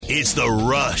It's The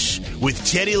Rush with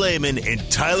Teddy Lehman and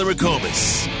Tyler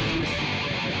McComas.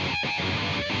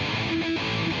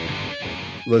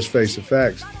 Let's face the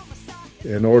facts.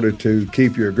 In order to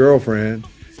keep your girlfriend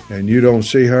and you don't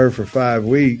see her for 5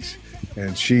 weeks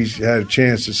and she's had a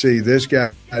chance to see this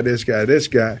guy,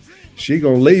 she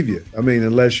going to leave you. I mean,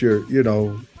 unless you're,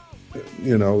 whoever,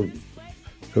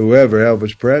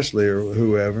 Elvis Presley or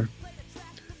whoever.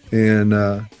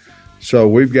 And so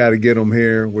we've got to get them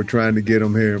here. We're trying to get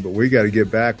them here, but we got to get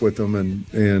back with them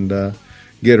and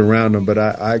get around them. But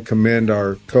I commend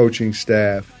our coaching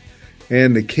staff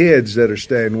and the kids that are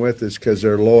staying with us because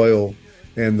they're loyal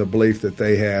and the belief that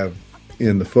they have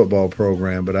in the football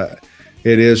program. But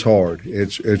it is hard.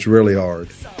 It's really hard.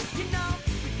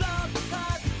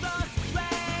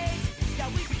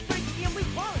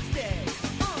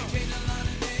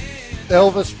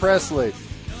 Elvis Presley.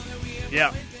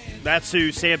 Yeah, that's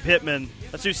who Sam Pittman.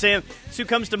 That's who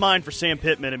comes to mind for Sam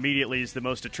Pittman immediately is the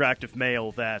most attractive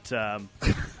male that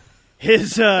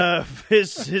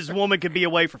his woman could be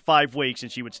away for 5 weeks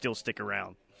and she would still stick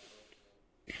around.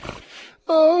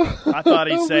 Oh, I thought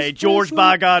he'd Elvis say George Presley.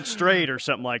 by God Straight or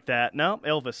something like that. No,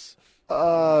 Elvis.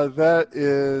 That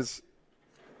is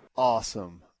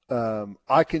awesome.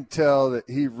 I can tell that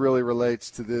he really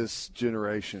relates to this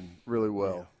generation really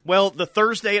well. Well, the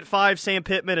Thursday at 5 Sam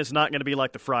Pittman is not going to be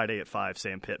like the Friday at 5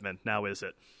 Sam Pittman. Now is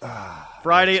it?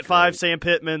 Friday at 5 Sam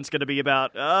Pittman's going to be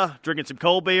about drinking some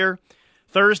cold beer.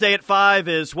 Thursday at 5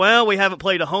 is, well, we haven't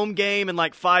played a home game in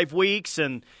like 5 weeks,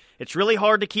 and it's really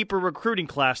hard to keep a recruiting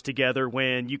class together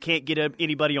when you can't get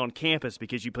anybody on campus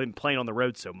because you've been playing on the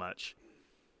road so much.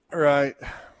 Right.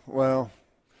 Well,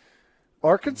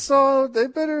 Arkansas, they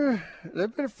better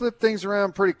flip things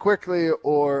around pretty quickly,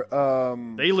 or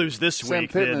they lose this Sam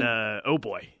week. Pittman, Then oh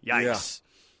boy, yikes! Yeah.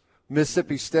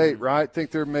 Mississippi State, right? Think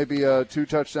they're maybe a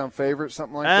 2-touchdown favorite,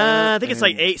 something like that. I think it's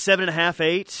like 7.5,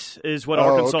 8 is what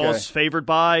Arkansas is favored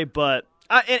by. But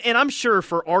and I'm sure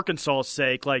for Arkansas's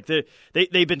sake, like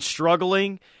they've been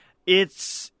struggling.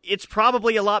 It's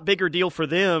probably a lot bigger deal for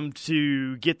them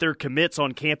to get their commits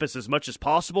on campus as much as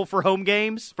possible for home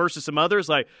games versus some others.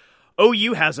 Like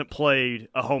OU hasn't played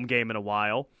a home game in a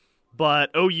while, but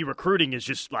OU recruiting is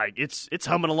just like it's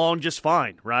humming along just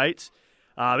fine, right?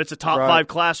 It's a top 5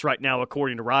 class right now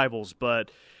according to Rivals, but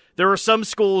there are some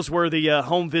schools where the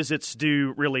home visits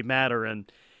do really matter,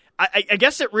 and I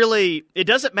guess it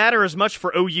doesn't matter as much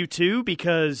for OU too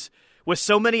because with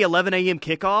so many 11 a.m.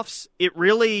 kickoffs, it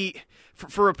really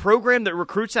for a program that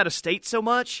recruits out of state so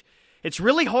much, it's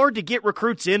really hard to get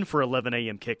recruits in for 11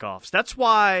 a.m. kickoffs. That's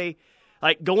why,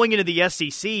 like going into the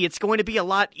SEC, it's going to be a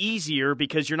lot easier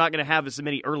because you're not going to have as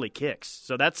many early kicks.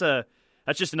 So that's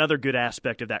just another good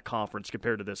aspect of that conference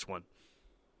compared to this one.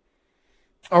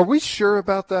 Are we sure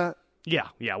about that? Yeah,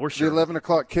 we're sure. The 11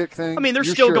 o'clock kick thing? I mean, they're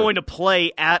still going to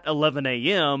play at 11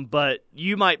 a.m., but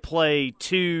you might play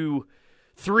 2-3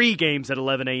 games at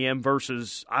 11 a.m.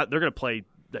 versus they're going to play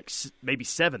like maybe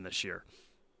 7 this year,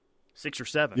 6 or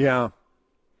 7. Yeah.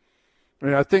 I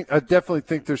mean, I definitely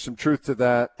think there's some truth to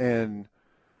that, and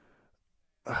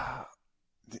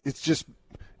it's just,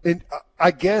 and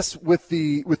I guess with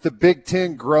the Big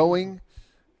Ten growing,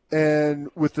 and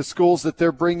with the schools that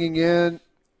they're bringing in,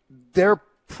 they're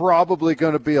probably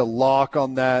going to be a lock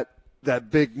on that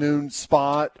big noon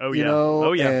spot. Oh yeah.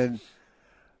 Oh yeah. And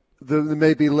there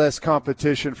may be less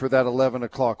competition for that 11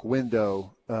 o'clock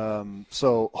window.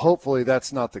 So hopefully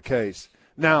that's not the case.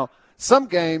 Now, some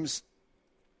games,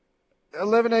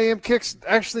 11 a.m. kicks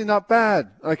actually not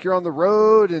bad. Like you're on the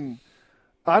road, and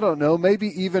I don't know, maybe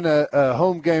even a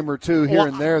home game or two here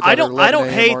and there. I don't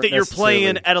hate that you're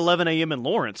playing at 11 a.m. in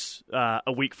Lawrence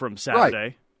a week from Saturday.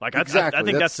 Right. Like exactly. I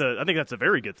think that's a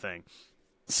very good thing.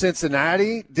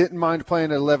 Cincinnati didn't mind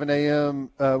playing at 11 a.m.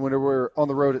 When we were on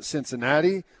the road at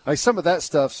Cincinnati. Like some of that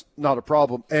stuff's not a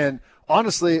problem. And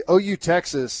honestly, OU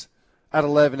Texas at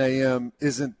 11 a.m.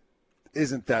 isn't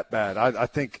that bad. I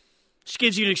think. Just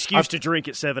gives you an excuse to drink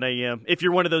at 7 a.m. If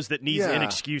you're one of those that needs an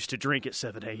excuse to drink at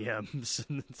 7 a.m.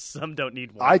 Some don't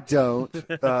need one. I don't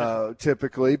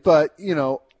typically, but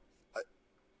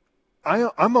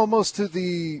I'm almost to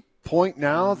the point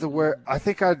now to where I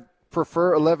think I'd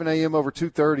prefer 11 a.m. over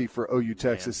 2:30 for OU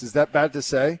Texas. Man. Is that bad to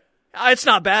say? It's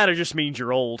not bad. It just means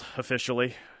you're old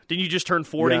officially. Didn't you just turn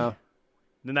 40? Yeah.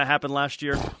 Didn't that happen last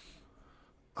year?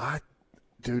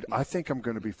 Dude, I think I'm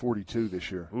going to be 42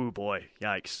 this year. Ooh, boy.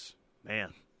 Yikes.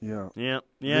 Man. Yeah. Yeah.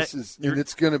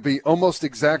 It's going to be almost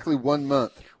exactly 1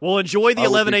 month. Well, enjoy the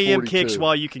 11 a.m. kicks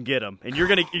while you can get them, and you're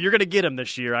gonna get them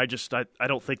this year. I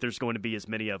don't think there's going to be as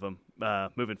many of them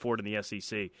moving forward in the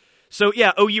SEC. So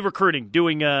yeah, OU recruiting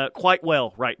doing quite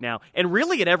well right now, and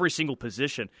really at every single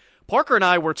position. Parker and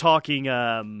I were talking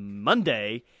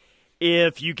Monday.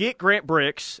 If you get Grant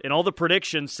Bricks, and all the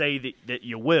predictions say that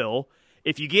you will,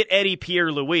 if you get Eddie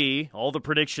Pierre-Louis, all the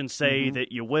predictions say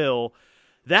that you will,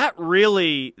 that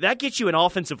gets you an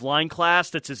offensive line class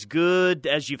that's as good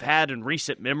as you've had in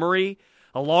recent memory,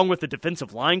 along with the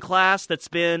defensive line class that's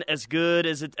been as good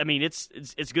as it's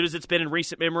as good as it's been in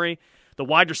recent memory. The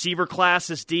wide receiver class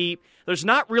is deep. There's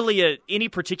not really any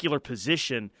particular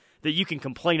position that you can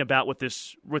complain about with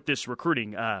this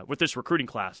recruiting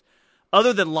class,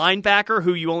 other than linebacker,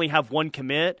 who you only have one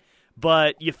commit.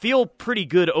 But you feel pretty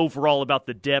good overall about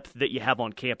the depth that you have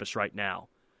on campus right now.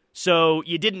 So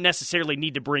you didn't necessarily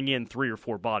need to bring in 3 or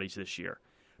 4 bodies this year.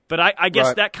 But I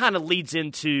guess that kind of leads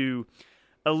into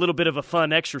a little bit of a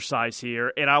fun exercise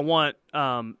here, and I want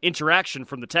interaction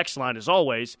from the text line as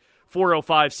always,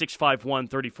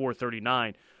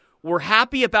 405-651-3439. We're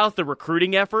happy about the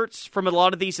recruiting efforts from a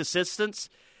lot of these assistants,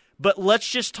 but let's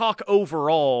just talk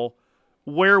overall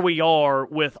where we are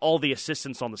with all the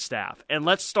assistants on the staff. And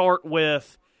let's start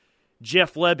with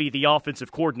Jeff Lebby, the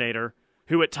offensive coordinator,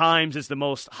 who at times is the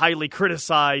most highly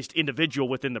criticized individual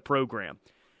within the program.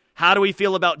 How do we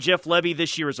feel about Jeff Lebby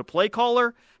this year as a play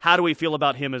caller? How do we feel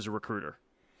about him as a recruiter?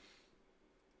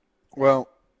 Well,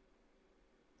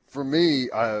 for me,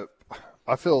 I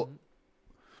feel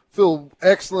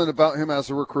excellent about him as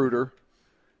a recruiter,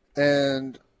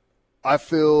 and I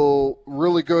feel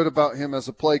really good about him as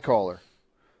a play caller.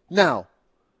 Now,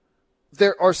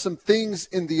 there are some things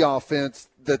in the offense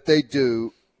that they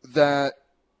do that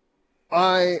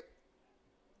I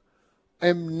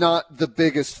am not the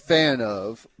biggest fan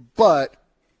of, but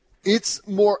it's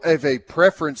more of a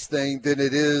preference thing than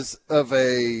it is of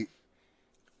a,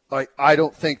 like, I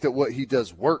don't think that what he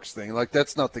does works thing. Like,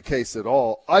 that's not the case at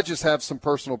all. I just have some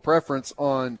personal preference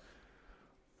on,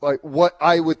 like, what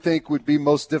I would think would be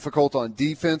most difficult on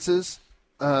defenses,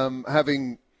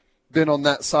 having been on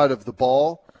that side of the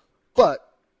ball. But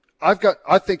I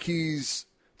think he's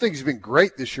been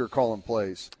great this year calling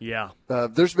plays. Yeah.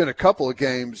 There's been a couple of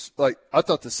games, like I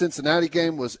thought the Cincinnati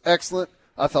game was excellent.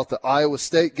 I thought the Iowa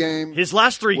State game, his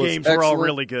last 3 games excellent. were all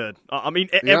really good.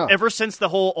 Ever since the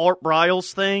whole Art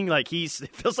Briles thing, like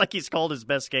it feels like he's called his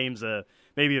best games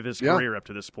maybe of his career up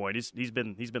to this point. He's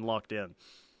been locked in.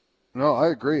 No, I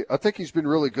agree. I think he's been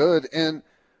really good, and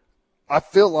I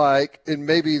feel like, and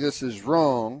maybe this is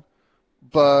wrong,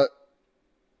 but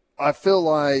I feel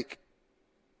like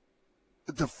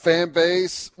the fan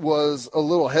base was a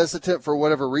little hesitant for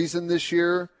whatever reason this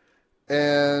year,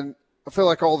 and I feel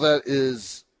like all that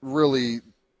is really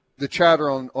the chatter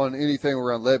on anything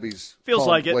around Lebby's feels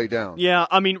like it way down. Yeah,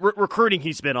 I mean, recruiting,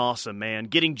 he's been awesome, man.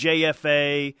 Getting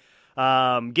JFA,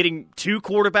 getting 2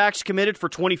 quarterbacks committed for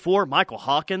 24. Michael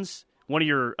Hawkins, one of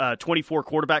your 24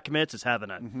 quarterback commits, is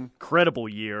having an incredible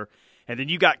year. And then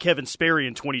you got Kevin Sperry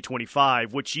in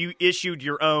 2025, which you issued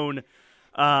your own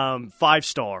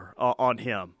 5-star on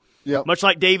him. Yep. Much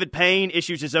like David Payne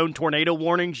issues his own tornado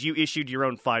warnings, you issued your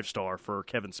own 5-star for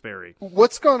Kevin Sperry.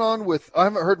 What's going on with – I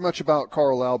haven't heard much about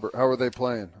Carl Albert. How are they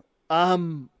playing?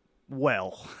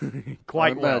 Well,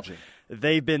 quite well.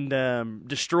 They've been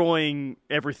destroying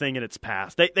everything in its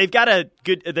path. They've got a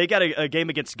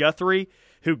game against Guthrie,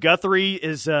 who Guthrie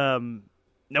is no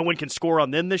one can score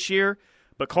on them this year,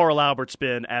 but Carl Albert's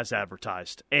been as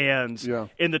advertised. And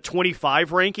in the 25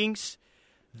 rankings,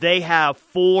 they have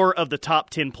 4 of the top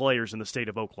 10 players in the state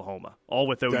of Oklahoma, all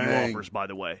with OU offers, by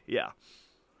the way. Yeah.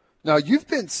 Now, you've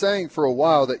been saying for a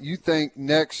while that you think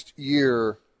next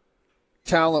year,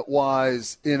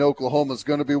 talent-wise, in Oklahoma is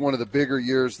going to be one of the bigger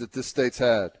years that this state's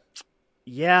had.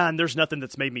 Yeah, and there's nothing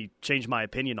that's made me change my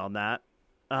opinion on that.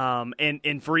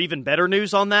 And for even better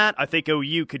news on that, I think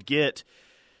OU could get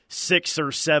 6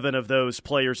 or 7 of those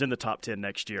players in the top 10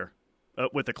 next year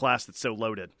with a class that's so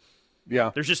loaded.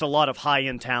 Yeah. There's just a lot of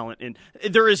high-end talent. And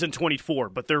there is in 24,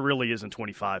 but there really is in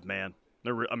 25, man.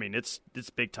 It's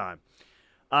big time.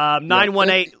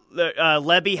 918,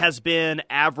 Lebby has been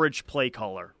average play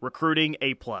caller, recruiting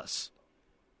A+.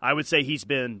 I would say he's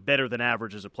been better than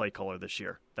average as a play caller this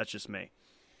year. That's just me.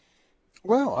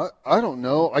 Well, I don't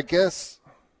know. I guess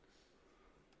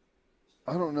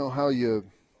I don't know how you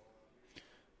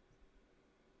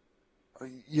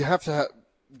have to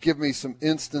give me some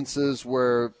instances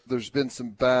where there's been some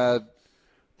bad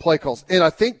play calls. And I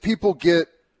think people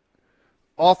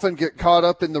often get caught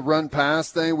up in the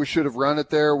run-pass thing. We should have run it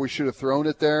there. We should have thrown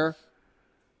it there.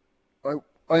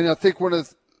 I think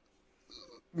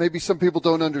maybe some people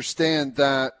don't understand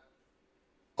that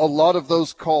a lot of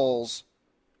those calls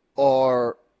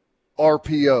are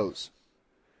RPOs.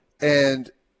 And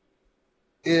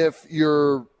if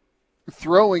you're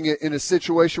throwing it in a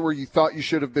situation where you thought you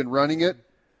should have been running it,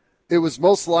 it was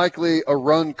most likely a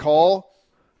run call,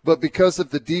 but because of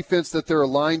the defense that they're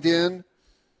aligned in,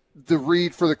 the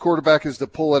read for the quarterback is to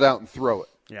pull it out and throw it.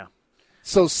 Yeah.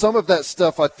 So some of that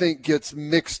stuff, I think, gets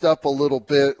mixed up a little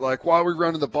bit, like why are we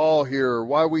running the ball here?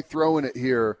 Why are we throwing it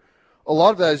here? A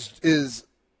lot of that is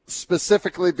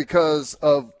specifically because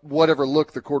of whatever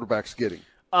look the quarterback's getting.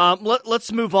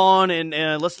 Let's move on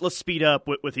and let's speed up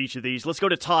with each of these. Let's go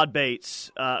to Todd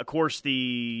Bates. Of course,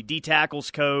 the D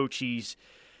tackles coach. He's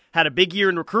had a big year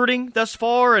in recruiting thus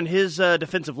far, and his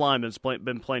defensive lineman's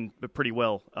been playing pretty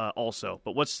well also.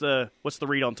 But what's the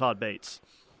read on Todd Bates?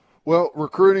 Well,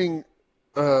 recruiting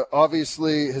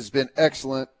obviously has been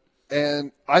excellent,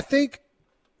 and I think,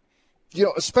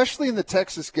 especially in the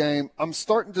Texas game, I'm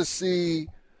starting to see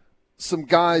some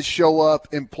guys show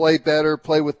up and play better,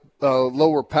 play with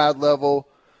lower pad level.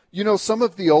 Some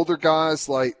of the older guys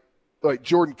like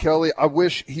Jordan Kelly, I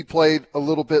wish he played a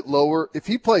little bit lower. If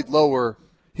he played lower,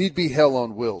 he'd be hell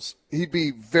on wheels. He'd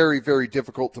be very, very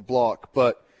difficult to block.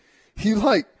 But you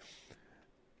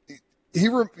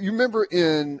remember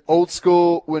in old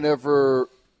school whenever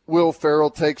Will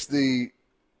Ferrell takes the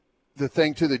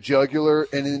thing to the jugular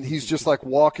and then he's just like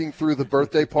walking through the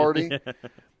birthday party?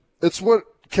 It's what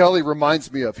Kelly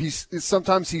reminds me of.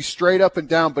 Sometimes he's straight up and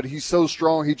down, but he's so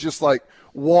strong he just like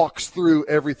walks through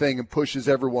everything and pushes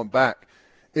everyone back.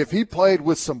 If he played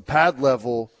with some pad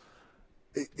level,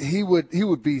 he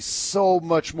would be so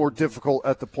much more difficult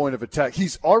at the point of attack.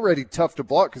 He's already tough to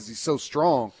block because he's so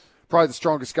strong, probably the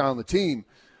strongest guy on the team.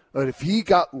 But if he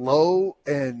got low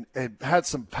and had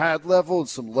some pad level and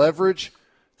some leverage,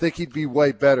 I think he'd be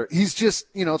way better. He's just,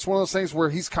 it's one of those things where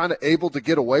he's kind of able to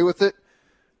get away with it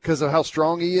because of how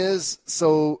strong he is.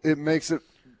 So it makes it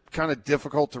kind of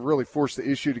difficult to really force the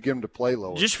issue to get him to play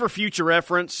lower. Just for future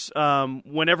reference,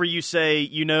 whenever you say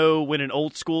when in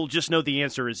old school, just know the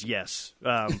answer is yes,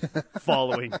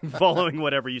 following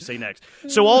whatever you say next.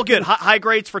 So all good. High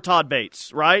grades for Todd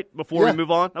Bates, right? Before we move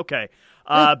on? Okay.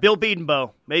 Bill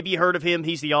Bedenbaugh, maybe you heard of him.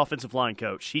 He's the offensive line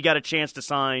coach. He got a chance to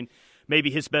sign maybe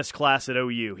his best class at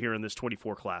OU here in this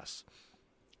 24 class.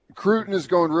 Recruiting is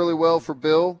going really well for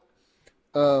Bill.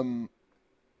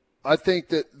 I think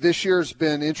that this year's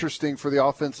been interesting for the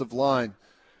offensive line.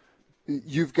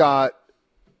 You've got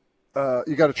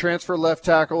a transfer left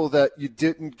tackle that you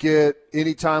didn't get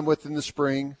any time with in the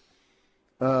spring.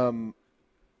 Savion,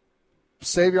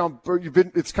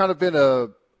 it's kind of been a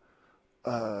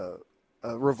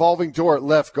revolving door at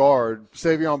left guard.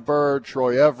 Savion Byrd,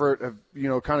 Troy Everett have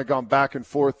kind of gone back and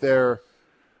forth there,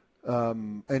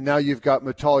 and now you've got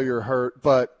Metallier hurt,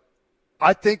 but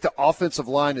I think the offensive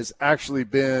line has actually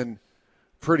been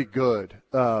pretty good.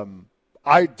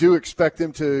 I do expect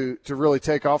them to really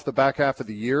take off the back half of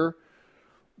the year,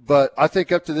 but I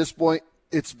think up to this point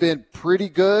it's been pretty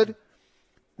good.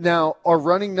 Now, our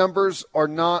running numbers are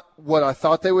not what I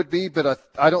thought they would be, but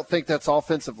I don't think that's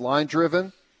offensive line driven.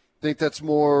 I think that's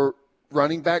more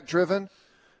running back driven.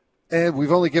 And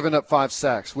we've only given up 5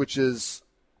 sacks, which is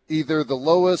either the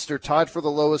lowest or tied for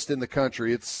the lowest in the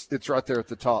country. It's right there at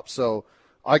the top. So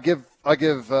I give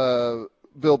Bill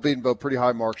Bedenbaugh pretty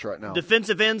high marks right now.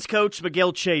 Defensive ends coach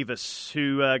Miguel Chavis,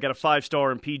 who got a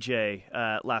 5-star in PJ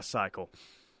last cycle.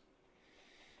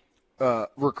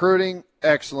 Recruiting,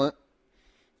 excellent.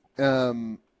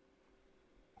 Even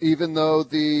though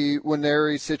the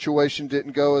Winery situation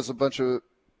didn't go as a bunch of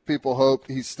people hoped,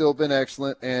 he's still been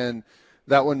excellent, and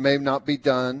that one may not be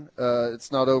done.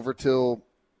 It's not over till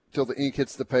the ink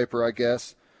hits the paper, I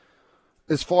guess.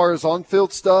 As far as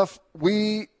on-field stuff,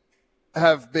 we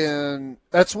have been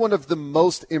 – that's one of the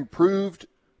most improved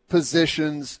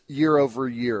positions year over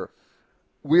year.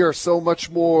 We are so much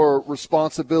more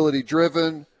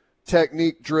responsibility-driven,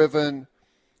 technique-driven.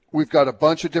 We've got a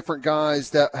bunch of different guys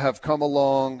that have come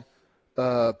along.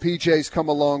 PJ's come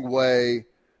a long way.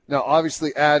 Now,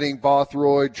 obviously, adding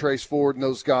Bothroyd, Trace Ford, and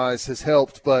those guys has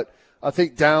helped, but I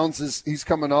think Downs he's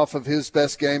coming off of his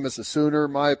best game as a Sooner,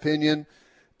 in my opinion.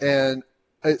 And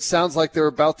it sounds like they're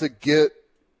about to get,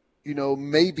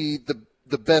 maybe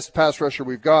the best pass rusher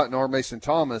we've got in R. Mason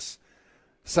Thomas.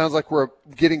 Sounds like we're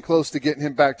getting close to getting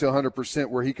him back to 100%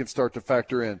 where he can start to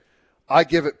factor in. I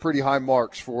give it pretty high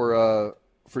marks for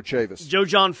Chavis. Joe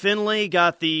John Finley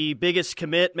got the biggest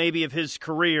commit maybe of his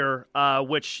career,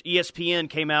 which ESPN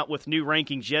came out with new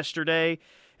rankings yesterday,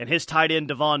 and his tight end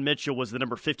Devon Mitchell was the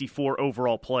number 54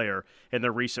 overall player in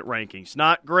their recent rankings.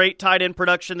 Not great tight end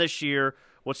production this year.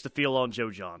 What's the feel on Joe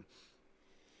John?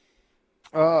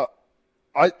 I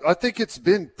think it's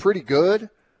been pretty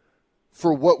good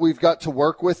for what we've got to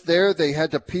work with there. They had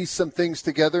to piece some things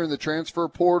together in the transfer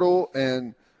portal,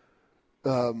 and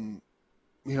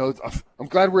I'm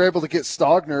glad we're able to get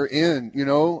Stogner in.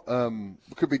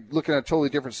 We could be looking at a totally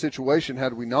different situation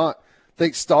had we not. I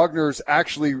think Stogner's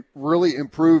actually really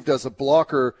improved as a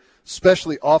blocker,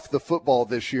 especially off the football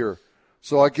this year.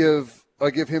 So I give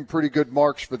him pretty good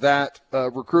marks for that.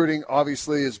 Recruiting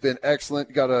obviously has been excellent.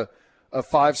 You got a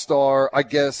 5-star. I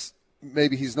guess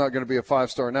maybe he's not going to be a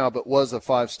 5-star now, but was a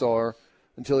 5-star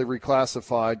until he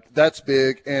reclassified. That's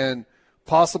big, and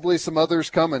possibly some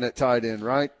others coming at tight end,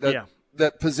 right?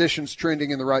 That position's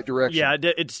trending in the right direction. Yeah,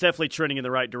 it's definitely trending in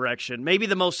the right direction. Maybe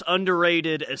the most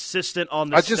underrated assistant on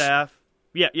the staff.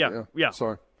 Yeah.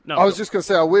 Sorry. No, I was just going to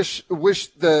say, I wish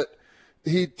that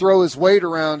he'd throw his weight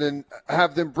around and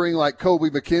have them bring like Kobe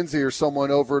McKenzie or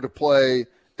someone over to play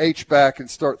H-back and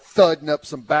start thudding up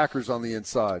some backers on the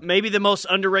inside. Maybe the most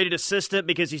underrated assistant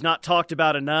because he's not talked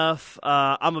about enough.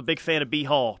 I'm a big fan of B.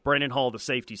 Hall, Brandon Hall, the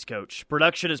safeties coach.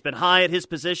 Production has been high at his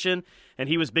position, and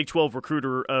he was Big 12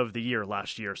 Recruiter of the Year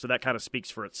last year, so that kind of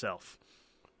speaks for itself.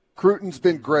 Cruton's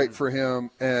been great for him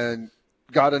and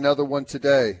got another one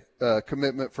today,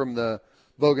 commitment from the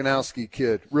Boganowski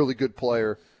kid, really good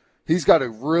player. He's got a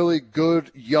really good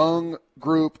young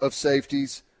group of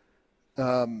safeties.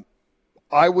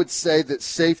 I would say that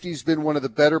safety's been one of the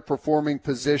better performing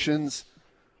positions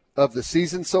of the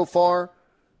season so far.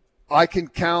 I can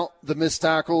count the missed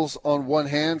tackles on one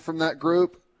hand from that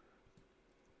group.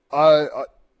 A+,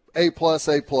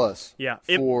 yeah,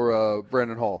 for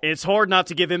Brandon Hall. It's hard not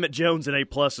to give Emmett Jones an A+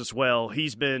 as well.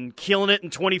 He's been killing it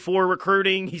in 24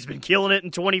 recruiting. He's been killing it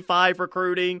in 25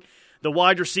 recruiting. The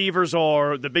wide receivers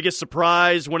are the biggest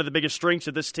surprise, one of the biggest strengths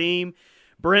of this team.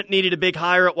 Brent needed a big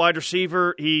hire at wide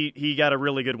receiver. He got a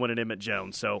really good one in Emmett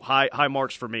Jones. So high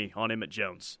marks for me on Emmett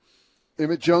Jones.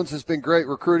 Emmett Jones has been great.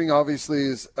 Recruiting obviously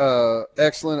is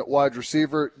excellent at wide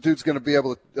receiver. Dude's going to be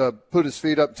able to put his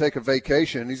feet up and take a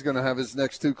vacation. He's going to have his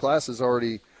next 2 classes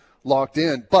already locked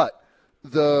in. But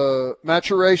the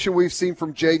maturation we've seen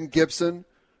from Jaden Gibson,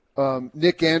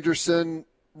 Nick Anderson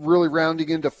really rounding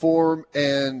into form,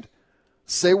 and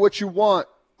say what you want.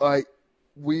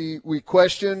 We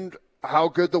questioned how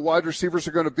good the wide receivers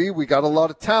are going to be. We got a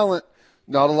lot of talent,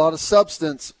 not a lot of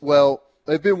substance. Well,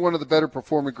 they've been one of the better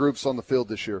performing groups on the field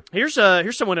this year. Here's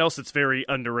someone else that's very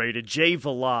underrated, Jay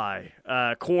Valai.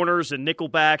 Corners and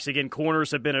nickelbacks. Again, corners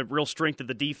have been a real strength of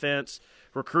the defense.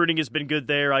 Recruiting has been good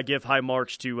there. I give high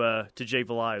marks to Jay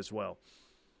Valai as well.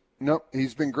 Nope,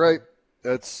 he's been great.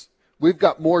 We've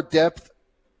got more depth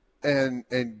and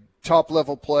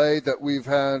top-level play that we've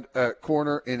had at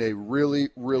corner in a really,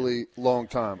 really long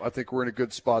time. I think we're in a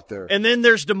good spot there. And then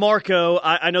there's DeMarco.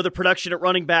 I know the production at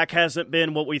running back hasn't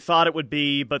been what we thought it would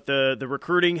be, but the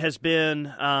recruiting has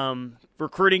been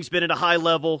recruiting's been at a high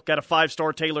level. Got a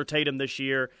 5-star Taylor Tatum this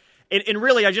year. And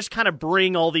really, I just kind of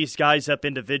bring all these guys up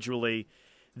individually.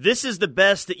 This is the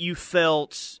best that you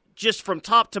felt just from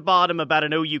top to bottom about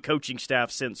an OU coaching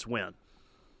staff since when?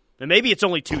 And maybe it's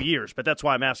only 2 years, but that's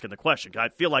why I'm asking the question. I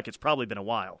feel like it's probably been a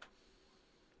while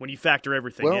when you factor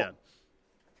everything in.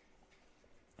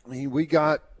 I mean, we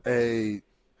got a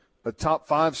top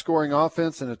 5 scoring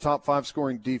offense and a top 5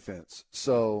 scoring defense.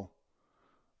 So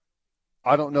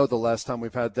I don't know the last time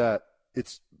we've had that.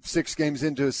 It's 6 games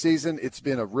into a season. It's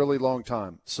been a really long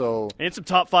time. And some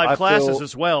top 5 classes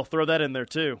as well. Throw that in there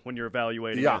too when you're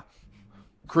evaluating. Yeah. It.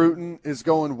 Cruton is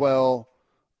going well.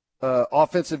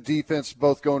 Offensive, defense,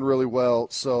 both going really well.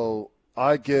 So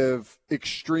I give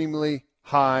extremely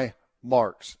high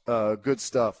marks. Good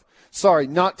stuff. Sorry,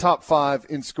 not top 5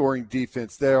 in scoring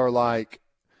defense. They are like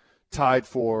tied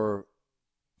for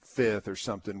 5th or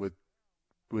something with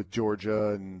Georgia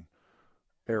and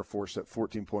Air Force at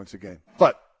 14 points a game.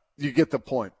 But you get the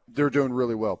point. They're doing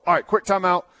really well. All right, quick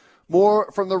timeout.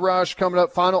 More from the Rush coming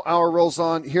up. Final hour rolls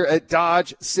on here at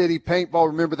Dodge City Paintball.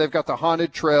 Remember, they've got the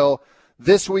Haunted Trail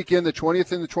this weekend, the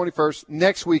 20th and the 21st.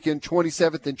 Next weekend,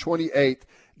 27th and 28th.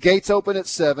 Gates open at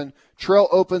 7. Trail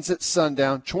opens at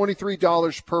sundown.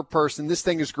 $23 per person. This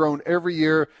thing has grown every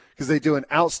year because they do an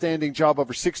outstanding job.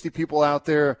 Over 60 people out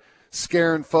there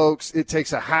scaring folks. It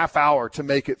takes a half hour to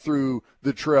make it through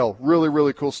the trail. Really,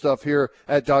 really cool stuff here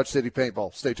at Dodge City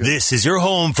Paintball. Stay tuned. This is your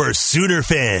home for Sooner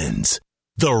fans.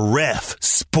 The Ref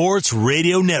Sports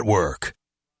Radio Network.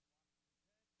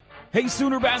 Hey,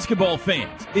 Sooner basketball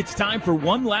fans, it's time for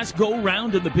one last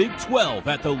go-round in the Big 12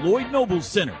 at the Lloyd Nobles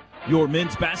Center. Your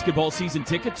men's basketball season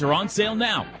tickets are on sale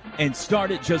now and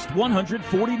start at just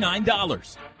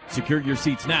 $149. Secure your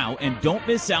seats now and don't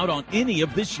miss out on any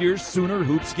of this year's Sooner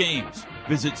Hoops games.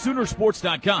 Visit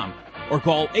Soonersports.com or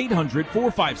call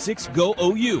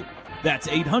 800-456-GO-OU. That's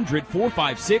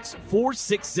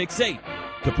 800-456-4668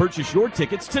 to purchase your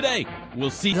tickets today. We'll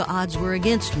see. The odds were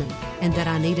against me and that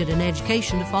I needed an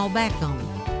education to fall back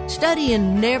on.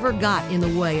 Studying never got in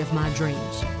the way of my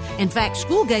dreams. In fact,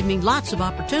 school gave me lots of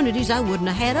opportunities I wouldn't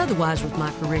have had otherwise with my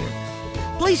career.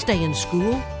 Please stay in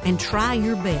school and try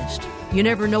your best. You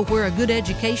never know where a good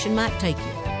education might take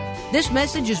you. This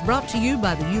message is brought to you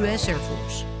by the U.S. Air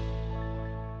Force.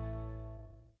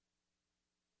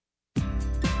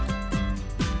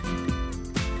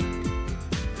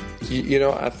 You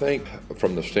know, I think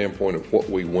from the standpoint of what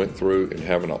we went through and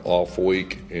having an off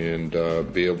week and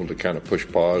be able to kind of push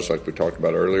pause like we talked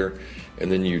about earlier,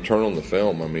 and then you turn on the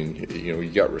film, I mean, you know,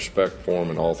 you got respect for them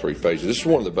in all three phases. This is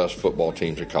one of the best football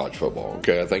teams in college football,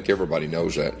 okay? I think everybody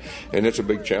knows that. And it's a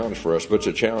big challenge for us, but it's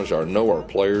a challenge I know our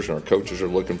players and our coaches are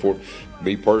looking for.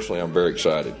 Me personally, I'm very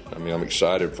excited. I mean, I'm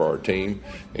excited for our team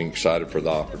and excited for the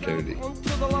opportunity.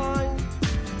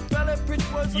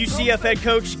 UCF head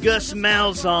coach Gus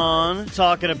Malzahn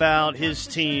talking about his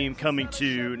team coming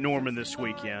to Norman this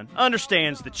weekend.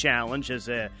 Understands the challenge as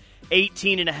a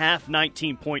 18.5,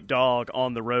 19-point dog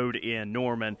on the road in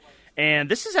Norman. And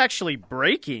this is actually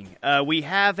breaking. We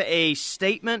have a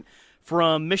statement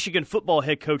from Michigan football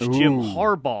head coach Jim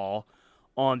Harbaugh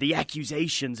on the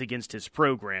accusations against his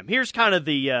program. Here's kind of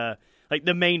the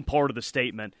main part of the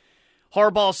statement.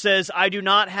 Harbaugh says, I do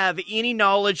not have any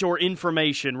knowledge or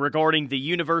information regarding the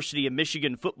University of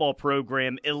Michigan football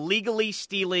program illegally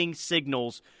stealing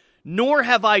signals, nor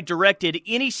have I directed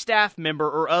any staff member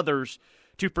or others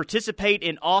to participate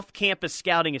in off-campus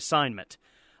scouting assignment.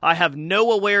 I have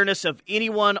no awareness of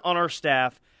anyone on our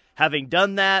staff having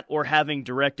done that or having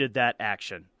directed that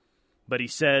action. But he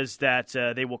says that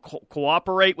they will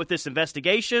cooperate with this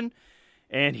investigation,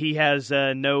 and he has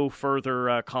no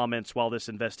further comments while this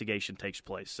investigation takes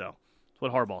place. So that's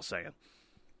what Harbaugh's saying.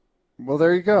 Well,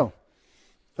 there you go.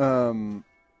 Don't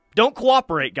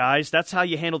cooperate, guys. That's how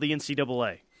you handle the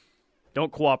NCAA.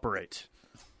 Don't cooperate.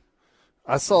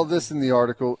 I saw this in the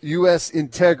article. U.S.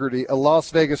 Integrity, a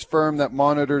Las Vegas firm that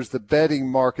monitors the betting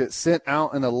market, sent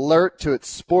out an alert to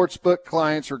its sportsbook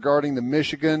clients regarding the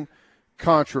Michigan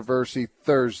controversy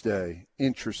Thursday.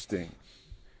 Interesting.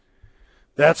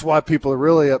 That's why people are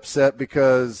really upset,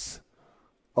 because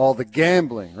all the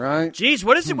gambling, right? Geez,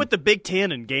 what is it with the Big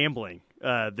Ten and gambling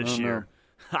this year?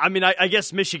 I mean, I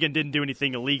guess Michigan didn't do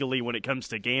anything illegally when it comes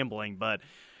to gambling, but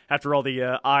after all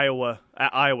the Iowa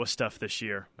stuff this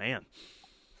year, man.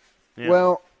 Yeah.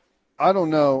 Well, I don't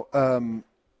know.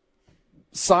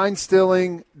 Sign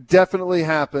stealing definitely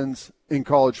happens in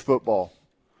college football.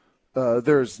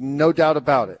 There's no doubt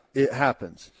about it. It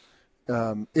happens.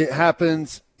 It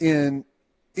happens in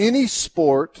any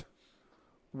sport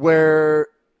where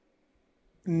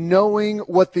knowing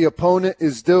what the opponent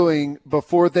is doing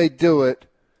before they do it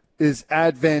is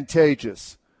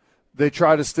advantageous. They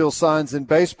try to steal signs in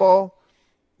baseball.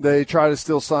 They try to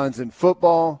steal signs in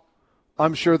football.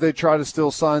 I'm sure they try to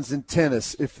steal signs in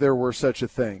tennis if there were such a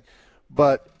thing.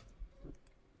 But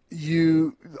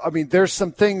there's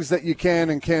some things that you can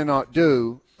and cannot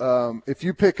do. If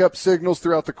you pick up signals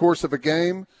throughout the course of a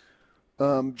game,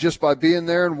 just by being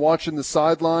there and watching the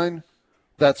sideline,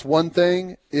 that's one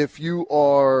thing. If you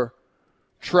are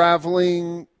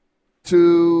traveling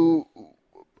to,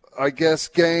 I guess,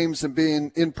 games and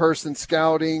being in-person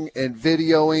scouting and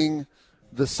videoing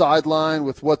the sideline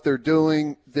with what they're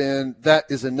doing, then that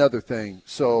is another thing.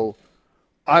 So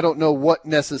I don't know what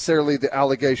necessarily the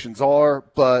allegations are,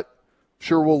 but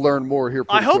sure we'll learn more here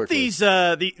pretty quickly.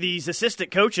 I hope these assistant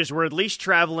coaches were at least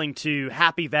traveling to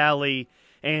Happy Valley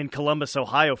and Columbus,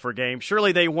 Ohio for games.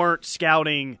 Surely they weren't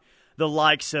scouting the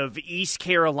likes of East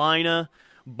Carolina,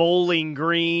 Bowling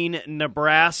Green,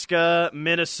 Nebraska,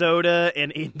 Minnesota,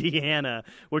 and Indiana,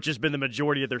 which has been the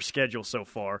majority of their schedule so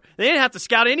far. They didn't have to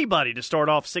scout anybody to start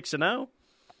off 6-0.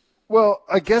 Well,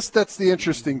 I guess that's the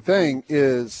interesting thing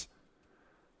is,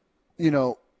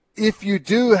 if you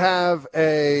do have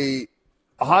a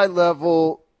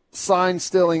high-level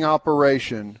sign-stealing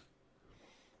operation,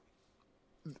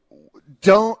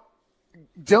 don't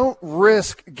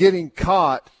risk getting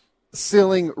caught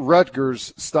stealing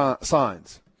Rutgers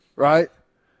signs, right?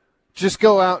 Just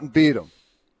go out and beat them.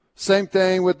 Same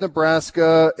thing with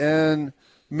Nebraska and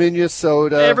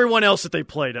Minnesota. Everyone else that they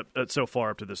played so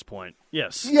far up to this point,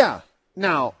 yes. Yeah.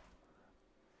 Now,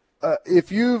 if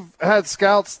you've had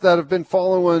scouts that have been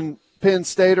following Penn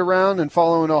State around and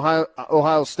following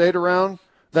Ohio State around,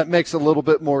 that makes a little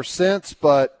bit more sense,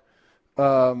 but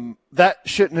that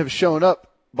shouldn't have shown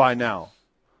up by now.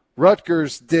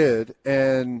 Rutgers did,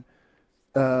 and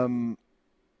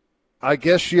I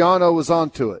guess Schiano was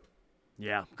onto it.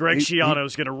 Yeah, Greg Schiano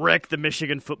is going to wreck the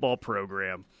Michigan football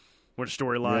program. What a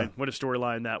storyline! Yeah. What a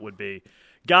storyline that would be.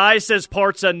 Guy says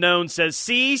parts unknown says,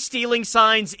 see, stealing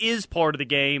signs is part of the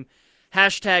game.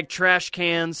 hashtag trash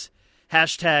cans,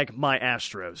 hashtag my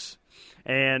Astros.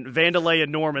 And Vandalay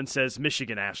and Norman says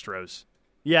Michigan Astros.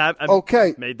 Yeah,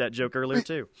 I made that joke earlier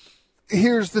too.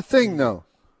 Here's the thing, though.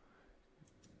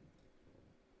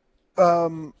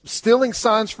 Stealing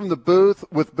signs from the booth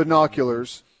with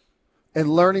binoculars and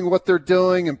learning what they're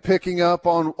doing and picking up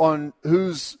on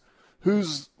who's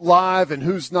live and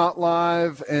who's not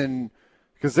live, and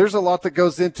because there's a lot that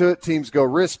goes into it. Teams go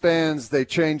wristbands, they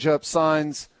change up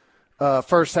signs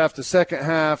first half to second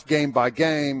half, game by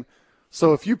game.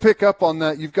 So if you pick up on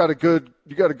that, you've got a good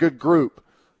group.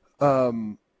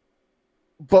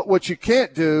 But what you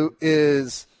can't do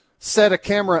is set a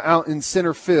camera out in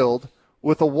center field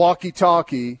with a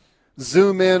walkie-talkie,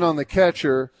 zoom in on the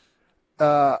catcher,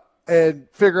 and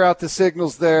figure out the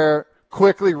signals there,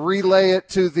 quickly relay it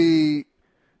to the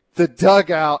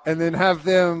dugout, and then have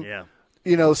them,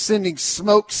 sending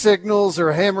smoke signals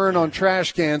or hammering on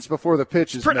trash cans before the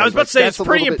pitch is made. I was about to say, it's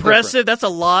pretty impressive. That's a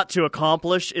lot to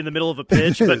accomplish in the middle of a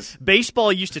pitch, but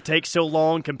baseball used to take so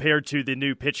long compared to the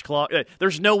new pitch clock.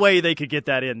 There's no way they could get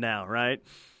that in now, right?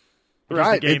 Because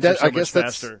right. The games are so much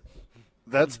faster.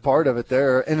 That's part of it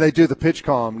there. And they do the pitch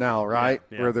comm now, right?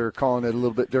 Yeah. Where they're calling it a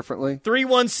little bit differently.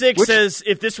 316 says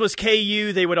if this was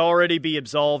KU, they would already be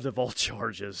absolved of all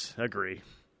charges. Agree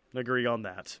on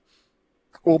that.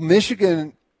 Well,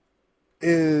 Michigan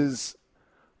is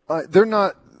they're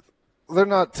not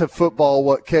to football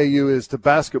what KU is to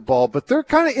basketball, but they're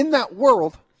kind of in that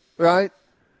world, right?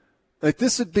 Like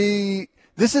this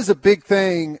is a big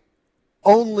thing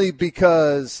only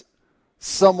because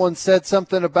someone said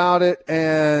something about it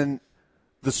and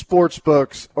the sports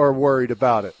books are worried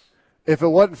about it. If it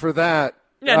wasn't for that,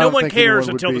 no one cares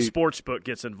until the sports book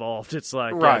gets involved. It's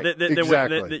like, right,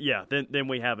 exactly. Then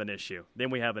we have an issue.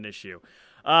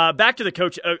 Back to the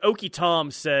coach. Okie Tom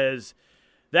says,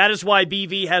 that is why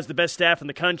BV has the best staff in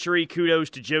the country. Kudos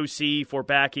to Joe C. for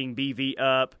backing BV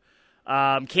up.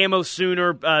 Camo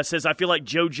Sooner says, I feel like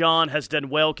Joe John has done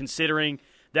well considering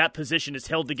that position is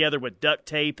held together with duct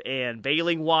tape and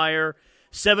baling wire.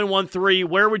 713,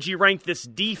 where would you rank this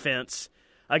defense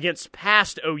against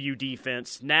past OU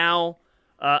defense now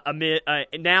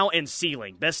and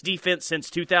ceiling? Best defense since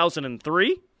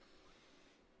 2003?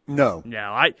 No.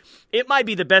 It might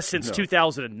be the best since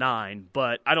 2009,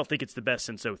 but I don't think it's the best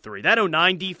since 03. That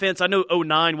 09 defense, I know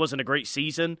 09 wasn't a great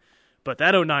season, but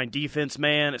that 09 defense,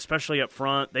 man, especially up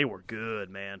front, they were good,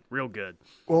 man. Real good.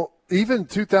 Well, even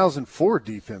 2004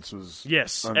 defense was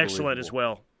excellent as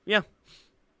well. Yeah.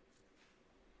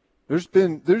 There's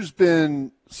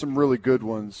been some really good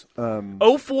ones.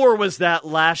 04 was that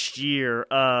last year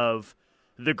of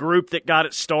the group that got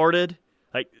it started.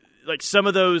 Like some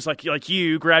of those, like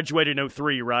you graduated in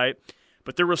 03, right?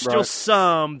 But there were still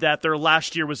some that their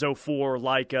last year was 04,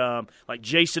 like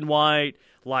Jason White,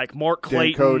 like Mark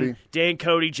Clayton, Dan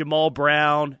Cody, Jamal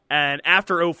Brown. And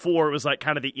after 04, it was like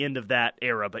kind of the end of that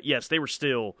era. But, yes, they were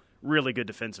still really good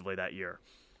defensively that year.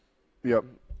 Yep.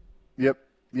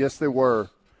 Yes, they were.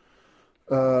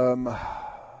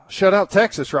 Shut out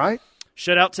Texas, right?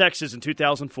 Shut out Texas in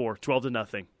 2004,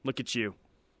 12-0. Look at you.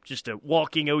 Just a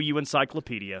walking OU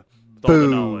encyclopedia with all the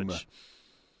knowledge.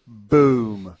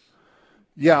 Boom.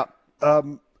 Yeah,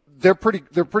 they're pretty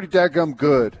daggum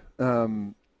good.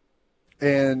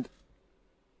 And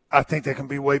I think they can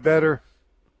be way better.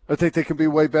 And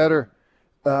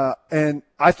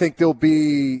I think they'll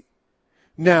be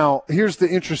 – now, here's the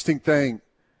interesting thing.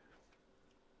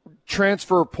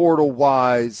 Transfer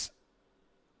portal-wise,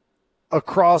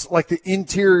 across like the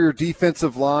interior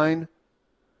defensive line,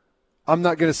 I'm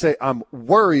not going to say I'm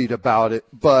worried about it,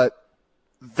 but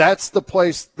that's the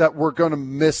place that we're going to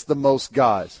miss the most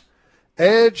guys.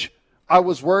 Edge, I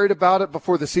was worried about it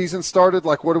before the season started,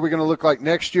 like what are we going to look like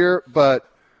next year, but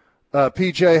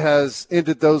PJ has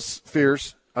ended those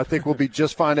fears. I think we'll be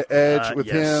just fine at edge with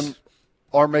him,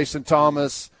 R. Mason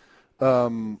Thomas.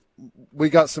 We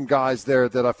got some guys there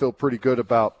that I feel pretty good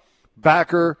about.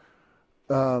 Backer,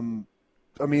 I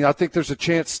think there's a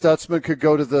chance Stutzman could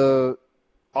go to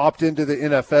opt into the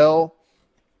NFL.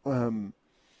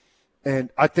 And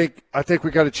I think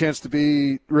we got a chance to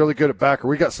be really good at backer.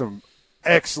 We got some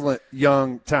excellent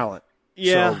young talent.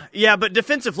 Yeah, but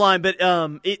defensive line, but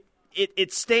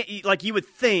like you would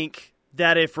think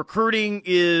that if recruiting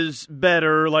is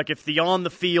better, like if the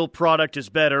on-the-field product is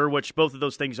better, which both of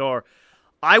those things are,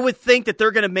 I would think that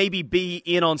they're going to maybe be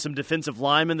in on some defensive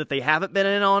linemen that they haven't been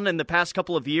in on in the past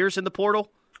couple of years in the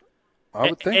portal. I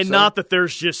would think so. And not that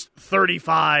there's just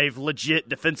 35 legit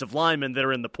defensive linemen that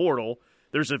are in the portal.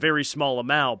 There's a very small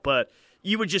amount, but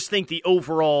you would just think the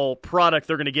overall product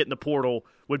they're going to get in the portal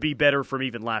would be better from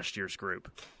even last year's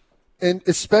group. And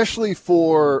especially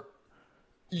for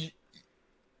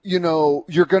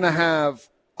you're going to have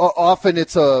often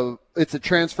it's a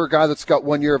transfer guy that's got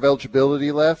 1 year of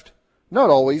eligibility left. Not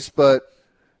always, but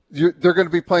they're going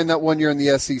to be playing that 1 year in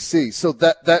the SEC. So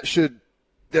that should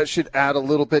add a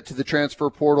little bit to the transfer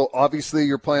portal. Obviously,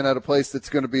 you're playing at a place that's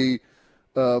going to be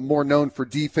more known for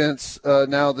defense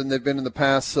now than they've been in the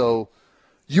past. So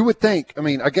you would think,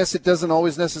 I guess it doesn't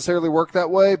always necessarily work that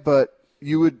way, but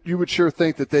you would sure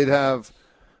think that they'd have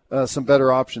some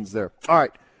better options there. All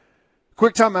right.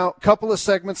 Quick timeout. Couple of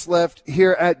segments left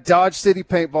here at Dodge City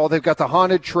Paintball. They've got the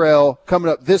Haunted Trail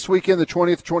coming up this weekend, the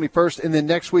 20th, 21st, and then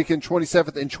next weekend,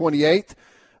 27th and 28th.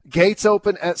 Gates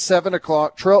open at 7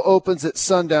 o'clock. Trail opens at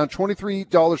sundown,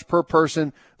 $23 per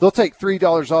person. They'll take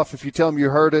 $3 off if you tell them you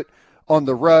heard it on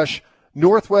the rush.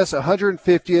 Northwest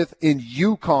 150th in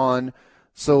Yukon.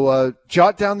 So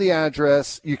jot down the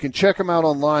address. You can check them out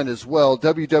online as well,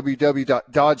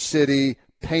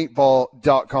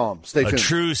 www.dodgecitypaintball.com. Stay tuned. A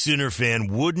true Sooner fan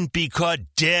wouldn't be caught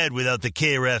dead without the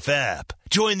KREF app.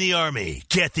 Join the Army.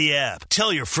 Get the app.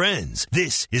 Tell your friends.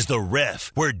 This is The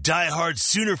Ref, where diehard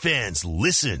Sooner fans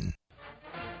listen.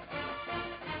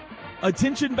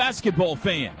 Attention basketball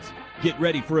fans. Get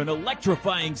ready for an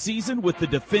electrifying season with the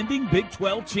defending Big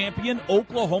 12 champion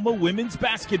Oklahoma women's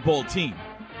basketball team.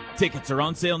 Tickets are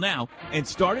on sale now and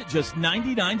start at just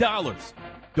 $99.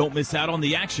 Don't miss out on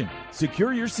the action.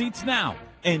 Secure your seats now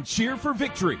and cheer for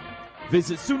victory.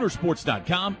 Visit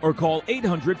Soonersports.com or call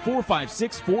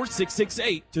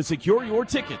 800-456-4668 to secure your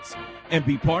tickets and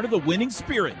be part of the winning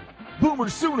spirit. Boomer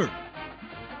Sooner!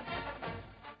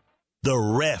 The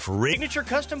Ref. Signature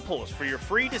Custom Pulls for your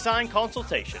free design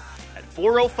consultation at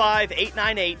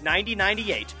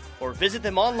 405-898-9098 or visit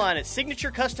them online at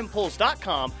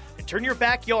signaturecustompulls.com and turn your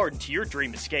backyard into your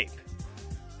dream escape.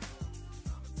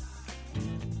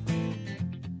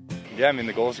 Yeah,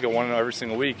 the goal is to go 1-0 every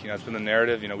single week. It's been the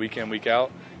narrative, week in, week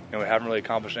out. We haven't really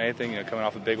accomplished anything, coming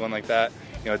off a big one like that.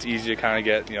 It's easy to kind of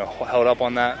get, held up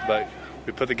on that. But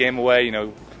we put the game away,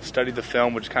 studied the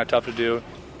film, which is kind of tough to do.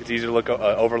 It's easy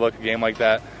to overlook a game like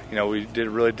that. We did a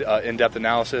really in-depth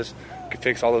analysis, could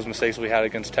fix all those mistakes we had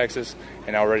against Texas,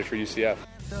 and now we're ready for UCF.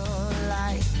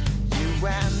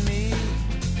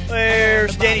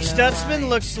 There's Danny Stutzman.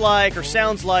 Looks like or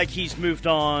sounds like he's moved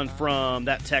on from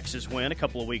that Texas win a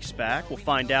couple of weeks back. We'll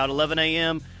find out 11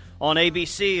 a.m. on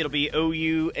ABC. It'll be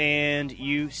OU and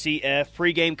UCF.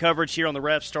 Pre-game coverage here on the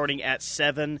Ref starting at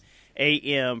 7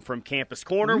 a.m. from Campus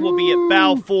Corner. We'll be at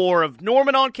Balfour of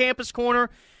Norman on Campus Corner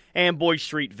and Boyd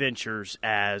Street Ventures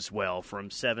as well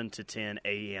from 7 to 10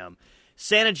 a.m.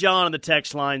 Santa John on the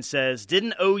text line says,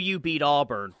 didn't OU beat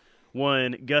Auburn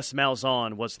when Gus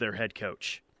Malzahn was their head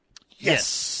coach?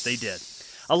 Yes, they did.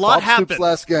 A lot happened. Stoops'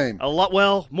 last game.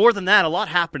 More than that, a lot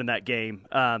happened in that game,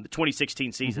 the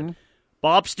 2016 season. Mm-hmm.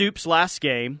 Bob Stoops' last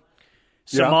game.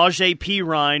 Samaje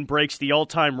Perine breaks the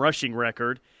all-time rushing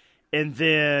record. And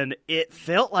then it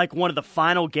felt like one of the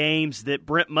final games that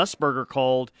Brent Musburger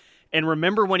called. And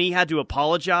remember when he had to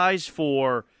apologize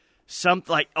for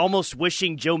almost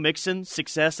wishing Joe Mixon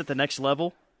success at the next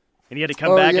level? And he had to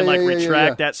come back and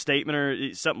retract that statement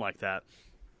or something like that.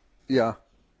 Yeah.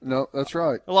 No, that's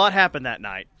right. A lot happened that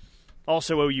night.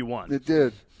 Also, OU won. It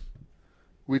did.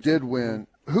 We did win.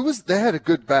 They had a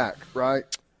good back, right?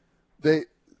 There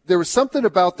was something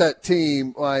about that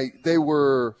team, like they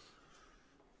were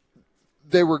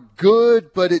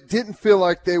good, but it didn't feel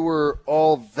like they were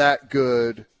all that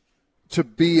good to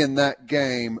be in that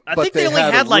game. I think they only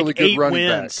had really 8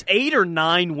 wins, 8 or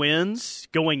 9 wins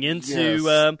going into.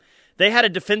 Yes. They had a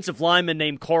defensive lineman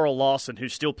named Carl Lawson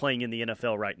who's still playing in the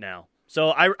NFL right now. So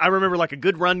I remember a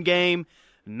good run game,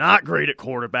 not great at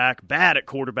quarterback, bad at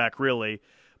quarterback really,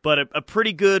 but a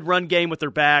pretty good run game with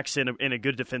their backs and a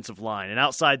good defensive line. And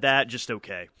outside that, just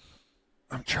okay.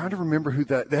 I'm trying to remember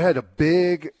they had a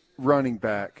big running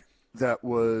back that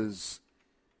was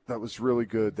really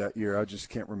good that year. I just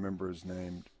can't remember his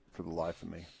name for the life of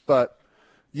me. But,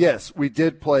 yes, we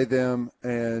did play them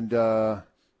and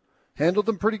handled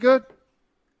them pretty good.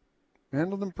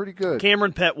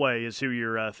 Cameron Petway is who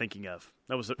you're thinking of.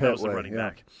 That was the running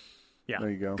back. Yeah. There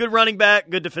you go. Good running back,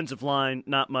 good defensive line,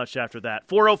 not much after that.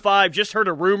 405, just heard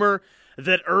a rumor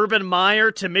that Urban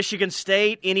Meyer to Michigan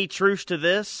State. Any truth to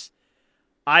this?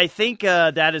 I think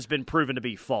that has been proven to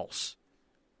be false.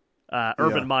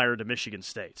 Urban Meyer to Michigan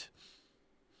State.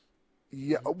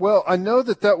 Yeah, well, I know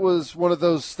that was one of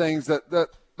those things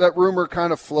that rumor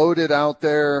kind of floated out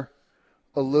there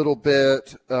a little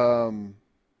bit.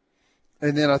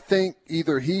 And then I think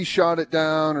either he shot it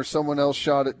down or someone else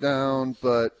shot it down,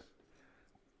 but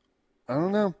I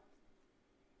don't know.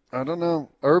 I don't know.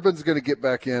 Urban's going to get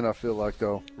back in, I feel like,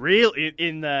 though. Real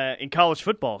in college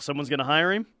football, someone's going to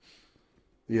hire him?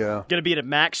 Yeah. Going to be at a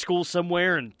MAC school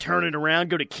somewhere and turn it around,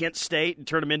 go to Kent State and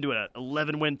turn them into an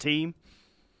 11-win team?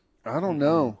 I don't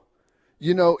know.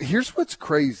 Here's what's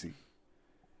crazy.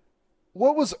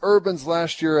 What was Urban's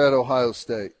last year at Ohio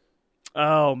State?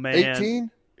 Oh,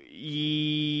 man.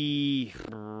 18?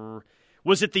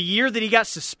 Was it the year that he got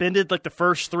suspended, like the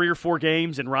first 3 or 4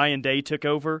 games, and Ryan Day took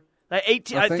over?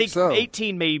 18, I think so.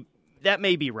 18 may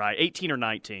be right. 18 or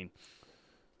 19.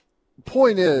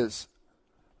 Point is,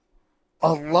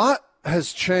 a lot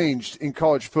has changed in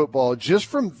college football just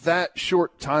from that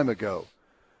short time ago,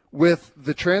 with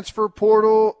the transfer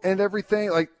portal and everything.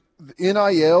 Like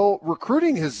NIL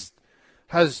recruiting has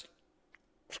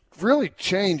really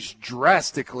changed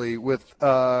drastically with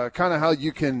kind of how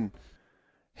you can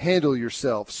handle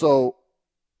yourself. So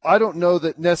I don't know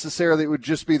that necessarily it would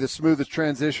just be the smoothest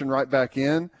transition right back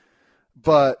in,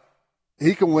 but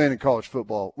he can win in college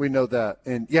football. We know that.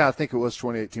 And, yeah, I think it was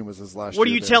 2018 was his last year. What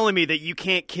are you telling me, that you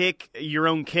can't kick your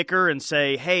own kicker and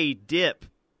say, hey, dip,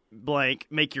 blank,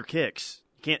 make your kicks?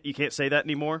 You can't say that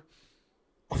anymore?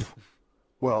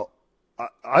 Well,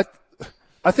 I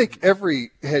think every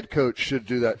head coach should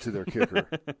do that to their kicker.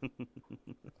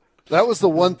 That was the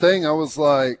one thing I was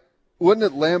like, wasn't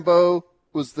it Lambeau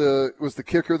was the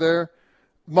kicker there?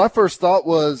 My first thought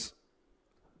was,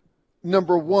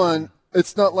 number one,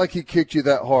 it's not like he kicked you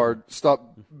that hard.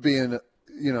 Stop being,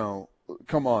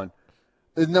 come on.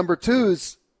 And number two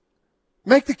is,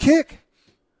 make the kick.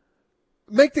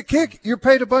 Make the kick. You're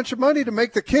paid a bunch of money to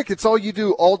make the kick. It's all you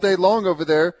do all day long over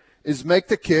there is make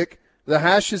the kick. The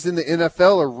hashes in the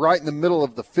NFL are right in the middle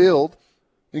of the field.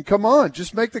 And come on,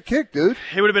 just make the kick, dude.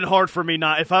 It would have been hard for me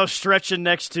not. If I was stretching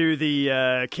next to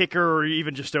the kicker or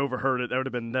even just overheard it, that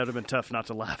would have been tough not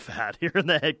to laugh at. Hearing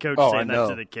the head coach saying that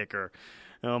to the kicker.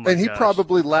 Oh my and he gosh.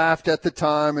 probably laughed at the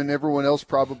time, and everyone else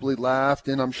probably laughed.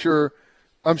 And I'm sure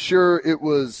it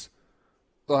was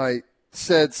like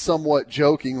said somewhat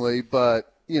jokingly,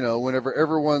 but whenever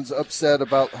everyone's upset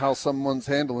about how someone's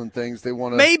handling things, they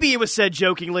want to. Maybe it was said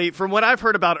jokingly. From what I've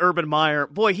heard about Urban Meyer,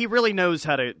 boy, he really knows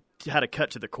how to cut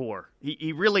to the core.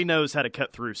 He really knows how to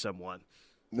cut through someone.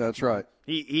 That's right.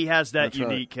 He has that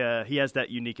unique. He has that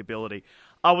unique ability.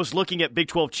 I was looking at Big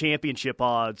 12 championship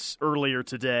odds earlier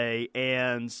today,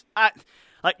 and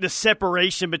like the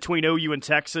separation between OU and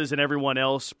Texas and everyone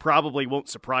else probably won't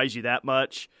surprise you that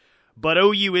much. But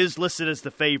OU is listed as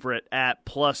the favorite at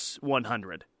plus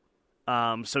 100.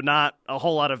 So not a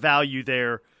whole lot of value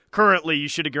there. Currently, you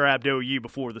should have grabbed OU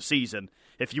before the season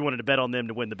if you wanted to bet on them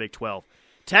to win the Big 12.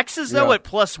 Texas, though, at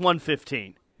plus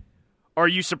 115. Are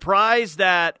you surprised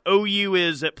that OU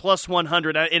is at plus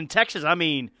 100? In Texas, I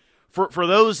mean, for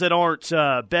those that aren't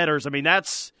bettors, I mean,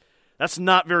 that's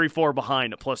not very far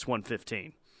behind at plus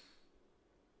 115.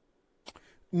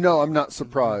 No, I'm not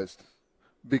surprised,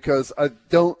 because I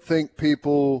don't think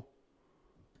people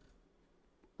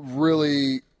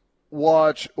really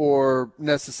watch or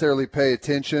necessarily pay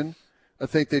attention. I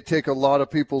think they take a lot of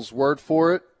people's word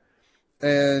for it,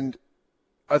 and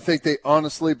I think they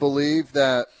honestly believe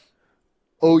that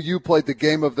OU played the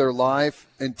game of their life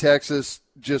and Texas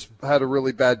just had a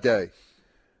really bad day.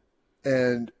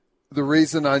 And the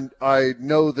reason I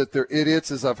know that they're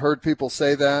idiots is I've heard people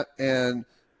say that, and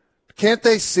can't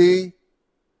they see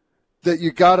that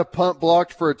you got a punt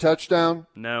blocked for a touchdown?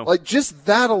 No. Like, just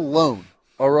that alone,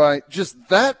 all right? Just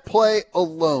that play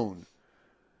alone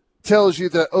tells you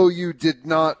that OU did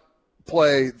not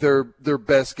play their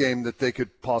best game that they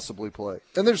could possibly play.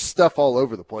 And there's stuff all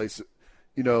over the place,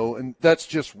 and that's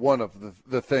just one of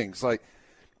the things. Like,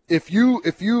 if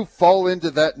you fall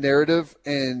into that narrative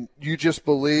and you just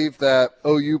believe that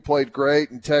OU played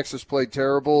great and Texas played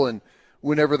terrible, and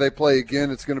whenever they play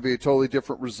again it's going to be a totally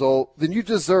different result, then you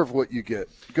deserve what you get.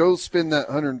 Go spend that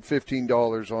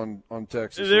 $115 on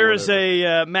Texas. There is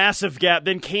a massive gap.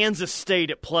 Then Kansas State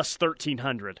at plus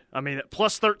 1,300. I mean,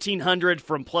 plus 1,300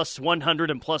 from plus 100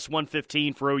 and plus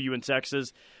 115 for OU and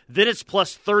Texas. Then it's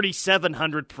plus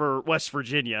 3,700 for West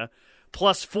Virginia,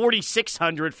 plus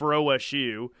 4,600 for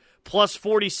OSU, plus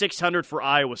 4,600 for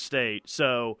Iowa State.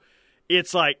 So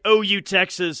it's like OU,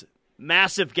 Texas,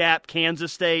 massive gap,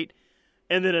 Kansas State,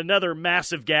 and then another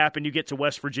massive gap, and you get to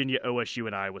West Virginia, OSU,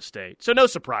 and Iowa State. So no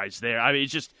surprise there. I mean,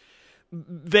 it's just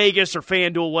Vegas or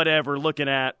FanDuel, whatever, looking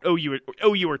at OU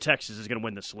or Texas is going to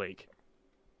win this league.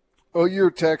 OU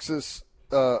or Texas,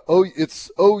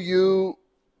 it's OU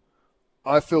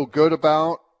I feel good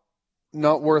about,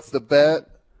 not worth the bet.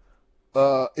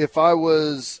 If I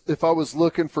was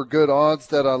looking for good odds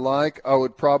that I like, I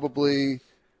would probably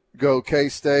go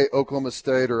K-State, Oklahoma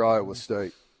State, or Iowa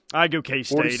State. I'd go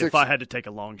K-State. If I had to take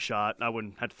a long shot, I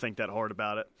wouldn't have to think that hard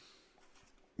about it.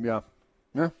 Yeah.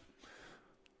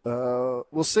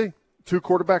 We'll see.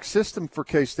 2-quarterback system for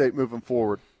K-State moving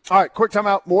forward. All right, quick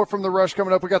timeout. More from The Rush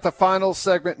coming up. We got the final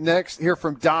segment next here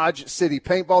from Dodge City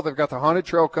Paintball. They've got the Haunted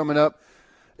Trail coming up.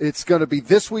 It's going to be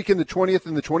this weekend, the 20th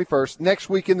and the 21st. Next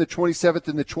weekend, the 27th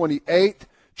and the 28th.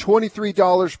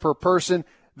 $23 per person.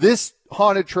 This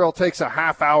Haunted Trail takes a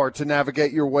half hour to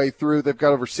navigate your way through. They've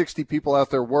got over 60 people out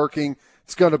there working.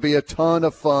 It's going to be a ton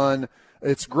of fun.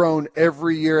 It's grown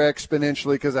every year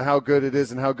exponentially because of how good it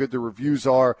is and how good the reviews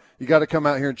are. You got to come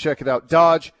out here and check it out.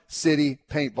 Dodge City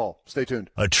Paintball. Stay tuned.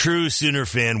 A true Sooner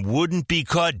fan wouldn't be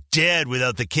caught dead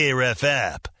without the KREF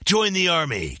app. Join the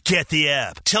Army. Get the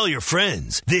app. Tell your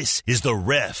friends. This is The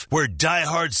Ref, where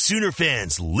diehard Sooner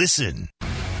fans listen.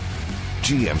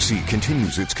 GMC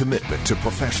continues its commitment to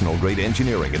professional-grade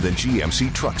engineering in the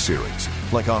GMC Truck Series,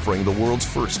 like offering the world's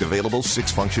first available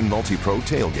 6-function multi-pro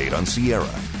tailgate on Sierra.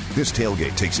 This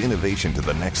tailgate takes innovation to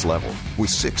the next level with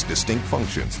 6 distinct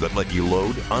functions that let you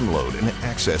load, unload, and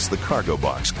access the cargo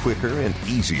box quicker and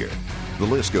easier. The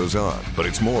list goes on, but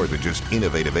it's more than just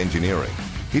innovative engineering.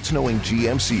 It's knowing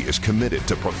GMC is committed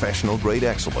to professional-grade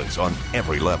excellence on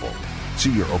every level.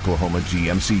 See your Oklahoma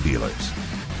GMC dealers.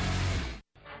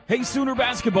 Hey, Sooner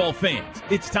basketball fans,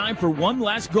 it's time for one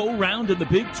last go-round in the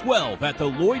Big 12 at the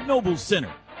Lloyd Nobles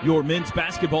Center. Your men's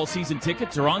basketball season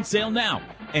tickets are on sale now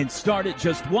and start at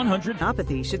just $100.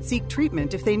 Retinopathy should seek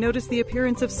treatment if they notice the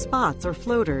appearance of spots or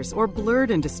floaters or blurred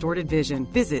and distorted vision.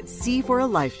 Visit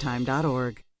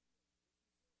seeforalifetime.org.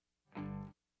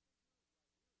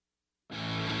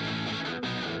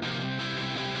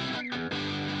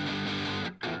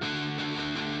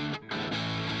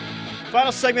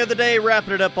 Final segment of the day,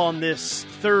 wrapping it up on this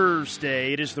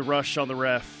Thursday. It is The Rush on the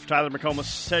Ref. Tyler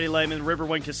McComas, Teddy Lehman,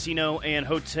 Riverwind Casino and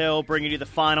Hotel bringing you the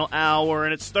final hour.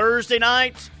 And it's Thursday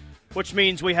night, which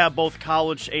means we have both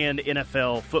college and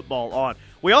NFL football on.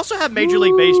 We also have Major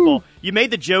League Baseball. You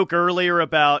made the joke earlier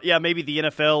about, maybe the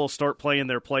NFL will start playing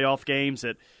their playoff games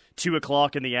at 2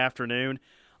 o'clock in the afternoon.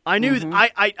 I knew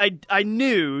I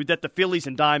knew that the Phillies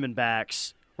and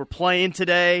Diamondbacks were playing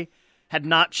today. Had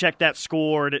not checked that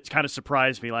score, and it kind of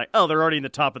surprised me. Like, they're already in the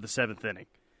top of the 7th inning.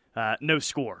 No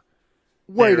score.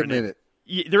 Wait a minute.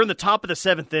 They're in the top of the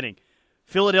 7th inning.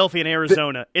 Philadelphia and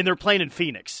Arizona, and they're playing in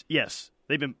Phoenix. Yes,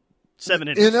 they've been 7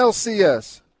 innings. In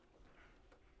LCS,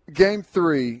 Game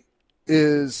 3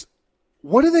 is –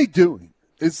 what are they doing?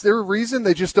 Is there a reason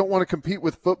they just don't want to compete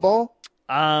with football?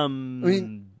 I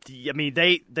mean,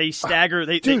 they stagger.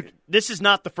 This is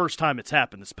not the first time it's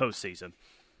happened this postseason.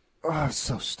 Oh,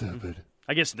 so stupid.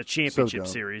 I guess in the championship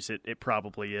series it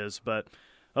probably is, but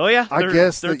I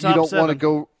guess that you don't want to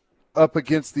go up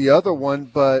against the other one,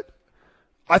 but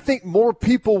I think more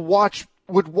people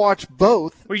would watch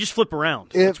both. Or you just flip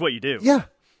around. That's what you do. Yeah,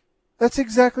 that's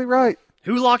exactly right.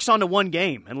 Who locks onto one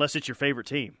game unless it's your favorite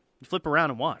team? You flip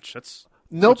around and watch.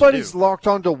 Nobody's locked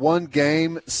onto one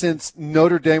game since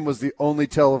Notre Dame was the only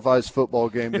televised football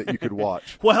game that you could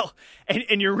watch. Well,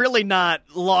 and you're really not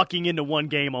locking into one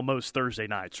game on most Thursday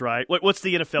nights, right? What's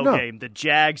the NFL game? The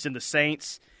Jags and the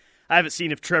Saints? I haven't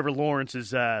seen if Trevor Lawrence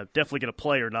is definitely going to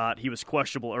play or not. He was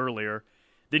questionable earlier.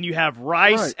 Then you have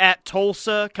Rice at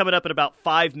Tulsa coming up in about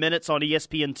 5 minutes on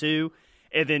ESPN2,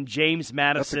 and then James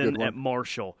Madison at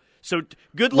Marshall. So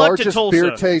good luck to Tulsa.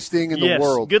 Largest beer tasting in the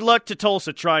world. Good luck to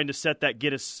Tulsa trying to set that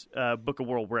Guinness Book of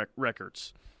World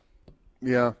Records.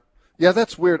 Yeah,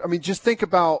 that's weird. I mean, just think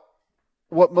about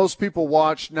what most people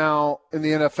watch now in the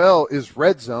NFL is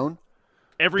Red Zone.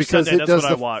 Every Sunday, that's what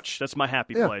I watch. That's my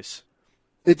happy place.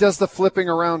 It does the flipping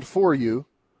around for you.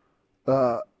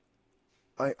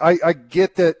 I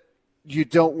get that you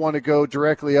don't want to go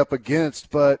directly up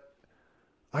against, but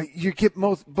you get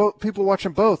both people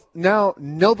watching both. Now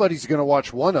nobody's going to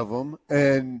watch one of them,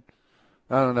 and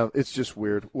I don't know. It's just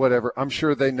weird. Whatever. I'm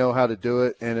sure they know how to do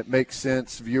it, and it makes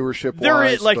sense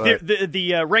viewership-wise.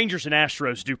 The Rangers and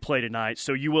Astros do play tonight,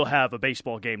 so you will have a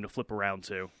baseball game to flip around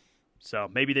to. So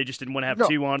maybe they just didn't want to have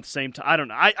two on at the same time. I don't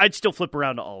know. I'd still flip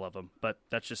around to all of them, but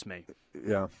that's just me.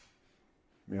 Yeah.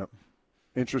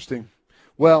 Interesting.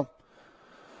 Well,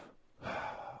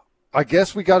 I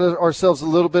guess we got ourselves a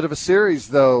little bit of a series,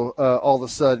 though, all of a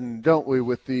sudden, don't we,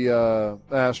 with the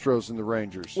Astros and the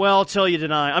Rangers? Well, I'll tell you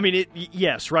tonight. I mean,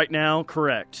 yes, right now,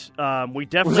 correct. We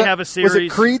definitely have a series. Was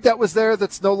it Creed that was there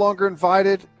that's no longer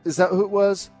invited? Is that who it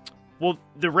was? Well,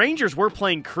 the Rangers were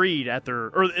playing Creed they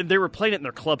were playing it in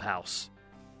their clubhouse.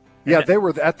 Yeah, they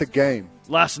were at the game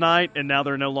last night, and now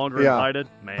they're no longer invited.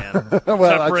 Man,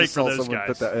 well, break I just saw for those someone guys.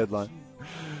 put that headline.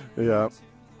 Yeah.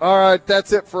 All right,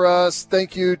 that's it for us.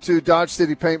 Thank you to Dodge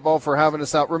City Paintball for having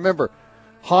us out. Remember,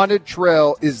 Haunted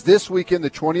Trail is this weekend, the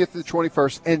 20th and the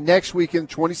 21st, and next weekend,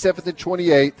 27th and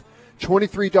 28th.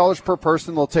 $23 per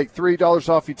person. They'll take $3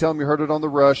 off. You tell them you heard it on The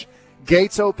Rush.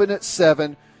 Gates open at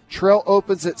 7. Trail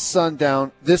opens at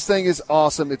sundown. This thing is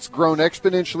awesome. It's grown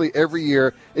exponentially every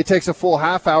year. It takes a full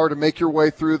half hour to make your way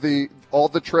through all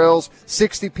the trails.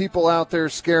 60 people out there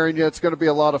scaring you. It's going to be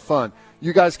a lot of fun.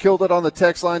 You guys killed it on the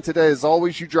text line today. As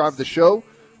always, you drive the show.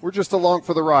 We're just along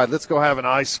for the ride. Let's go have an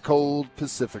ice-cold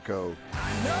Pacifico.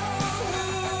 I know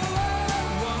who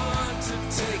I want to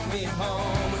take me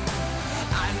home.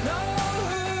 I know